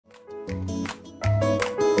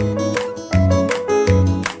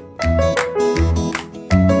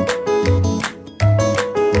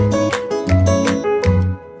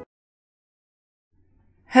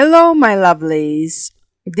Hello my lovelies,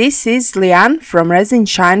 this is Liane from Resin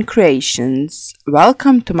Creations.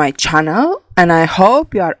 Welcome to my channel and I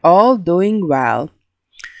hope you are all doing well.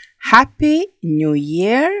 Happy New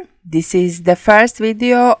Year! This is the first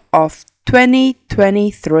video of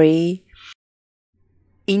 2023.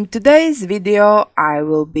 In today's video I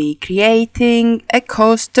will be creating a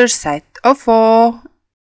coaster set of 4.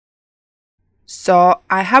 So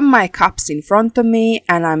I have my cups in front of me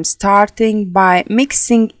and I'm starting by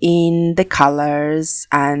mixing in the colors,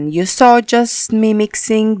 and you saw just me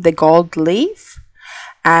mixing the gold leaf,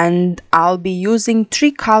 and I'll be using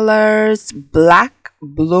 3 colors: black,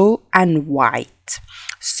 blue and white.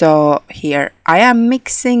 So here I am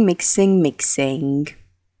mixing.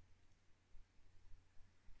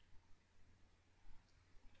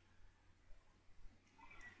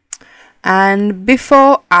 And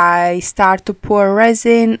before I start to pour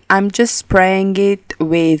resin, I'm just spraying it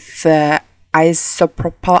with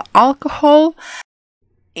isopropyl alcohol.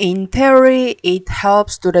 In theory, it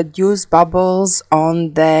helps to reduce bubbles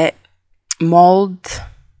on the mold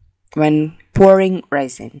when pouring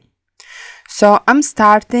resin. So I'm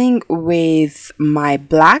starting with my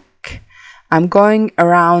black. I'm going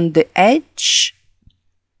around the edge.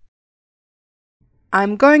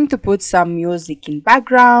 I'm going to put some music in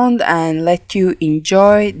background and let you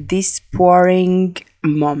enjoy this pouring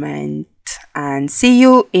moment, and see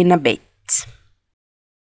you in a bit.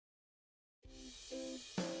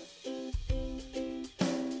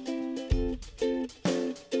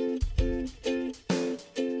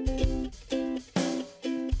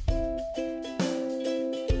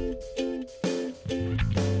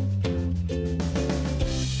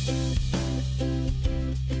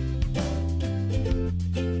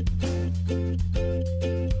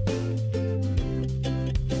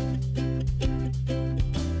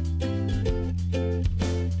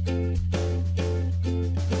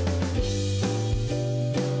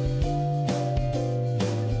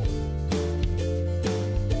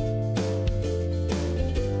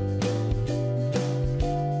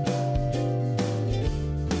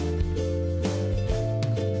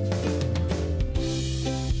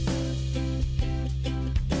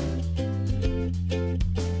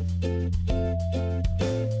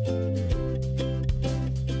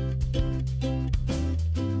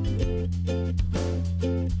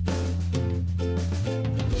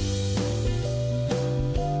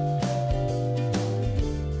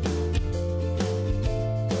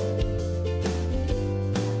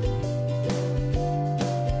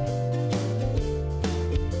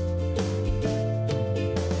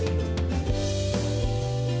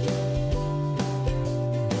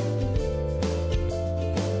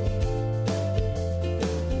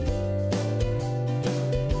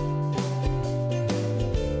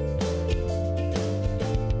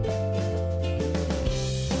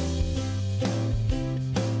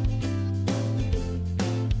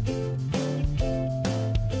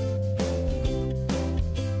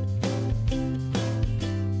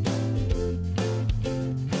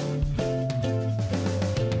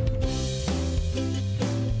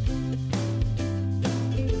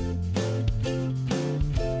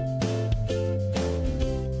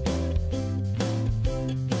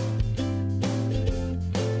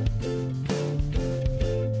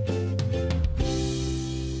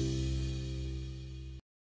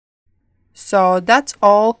 So that's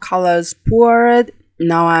all colors poured.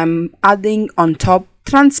 Now I'm adding on top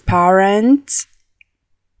transparent.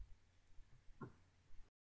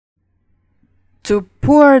 To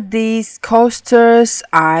pour these coasters,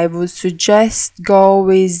 I would suggest go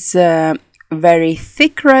with very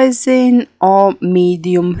thick resin or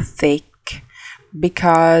medium thick,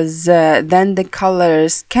 because then the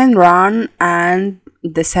colors can run and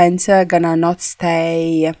the center gonna not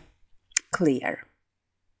stay clear.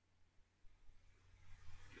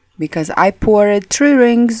 Because I poured 3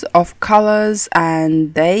 rings of colors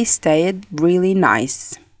and they stayed really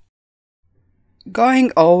nice.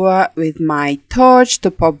 Going over with my torch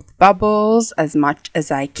to pop bubbles as much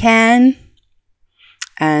as I can,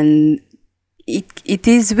 and it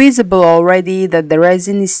is visible already that the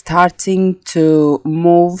resin is starting to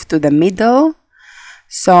move to the middle.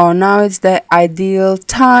 So now it's the ideal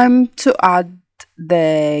time to add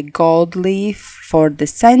the gold leaf for the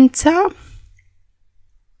center.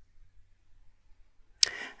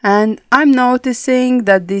 And I'm noticing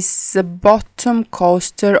that this bottom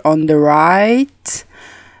coaster on the right,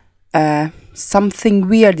 something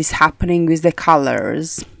weird is happening with the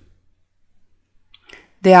colors.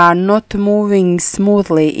 They are not moving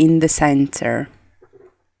smoothly in the center.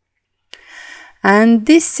 And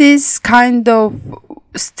this is kind of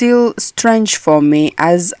still strange for me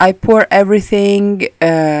as I pour everything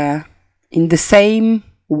in the same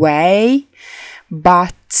way,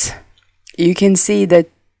 but you can see the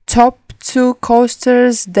top two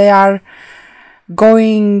coasters, they are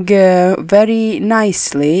going very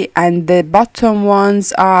nicely, and the bottom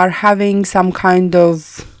ones are having some kind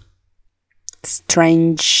of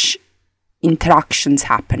strange interactions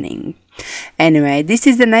happening. Anyway, this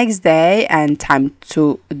is the next day and time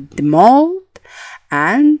to demold,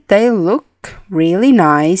 and they look really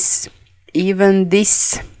nice. Even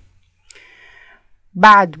this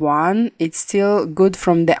bad one, it's still good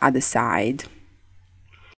from the other side.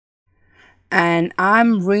 And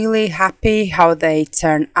I'm really happy how they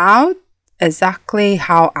turn out, exactly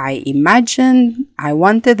how I imagined I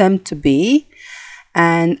wanted them to be.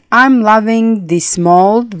 And I'm loving this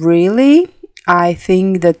mold, really. I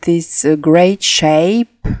think that it's a great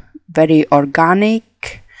shape, very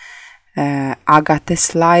organic, agate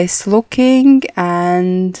slice looking,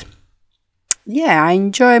 and yeah, I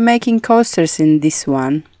enjoy making coasters in this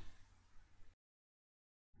one.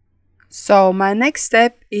 So my next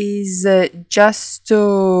step is just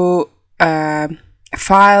to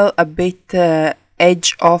file a bit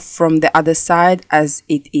edge off from the other side as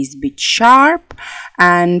it is a bit sharp,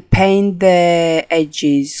 and paint the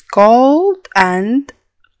edges gold, and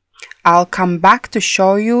I'll come back to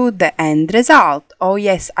show you the end result. Oh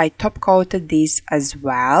yes, I top coated these as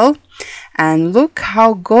well, and look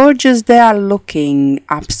how gorgeous they are looking.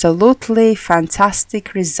 Absolutely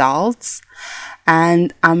fantastic results,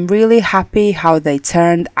 and I'm really happy how they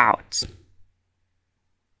turned out.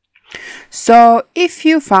 So if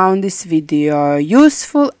you found this video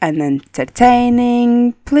useful and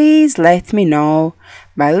entertaining, please let me know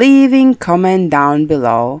by leaving a comment down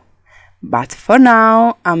below. But for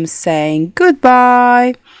now, I'm saying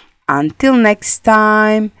goodbye. Until next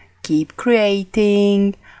time, keep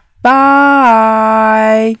creating.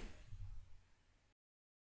 Bye!